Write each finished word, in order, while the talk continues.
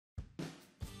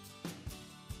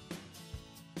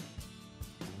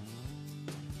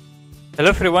Hello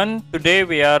everyone, today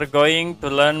we are going to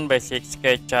learn basic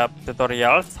SketchUp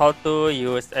tutorials how to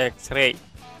use X-ray.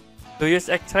 To use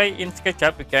X-ray in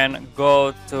SketchUp, you can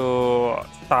go to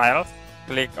Styles,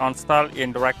 click on Style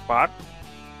in the right part,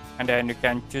 and then you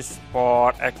can choose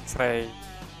for X-ray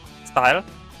style.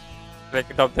 Click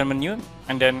the drop-down menu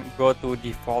and then go to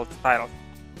Default Styles.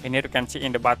 In here you can see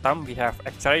in the bottom we have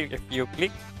X-ray. If you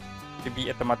click, it will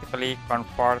be automatically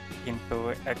convert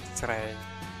into X-ray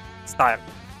style.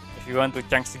 If you want to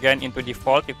change again into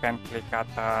default, you can click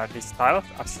at this style,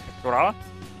 architectural,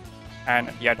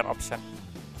 and the other option.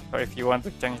 So if you want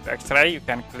to change to X-ray, you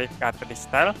can click at this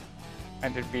style,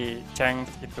 and it will be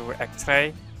changed into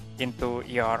X-ray into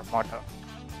your model.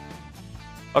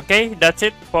 Okay, that's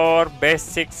it for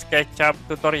basic SketchUp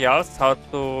tutorials how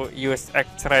to use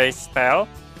X-ray style.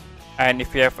 And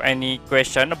if you have any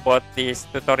question about this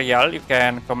tutorial, you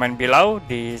can comment below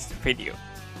this video.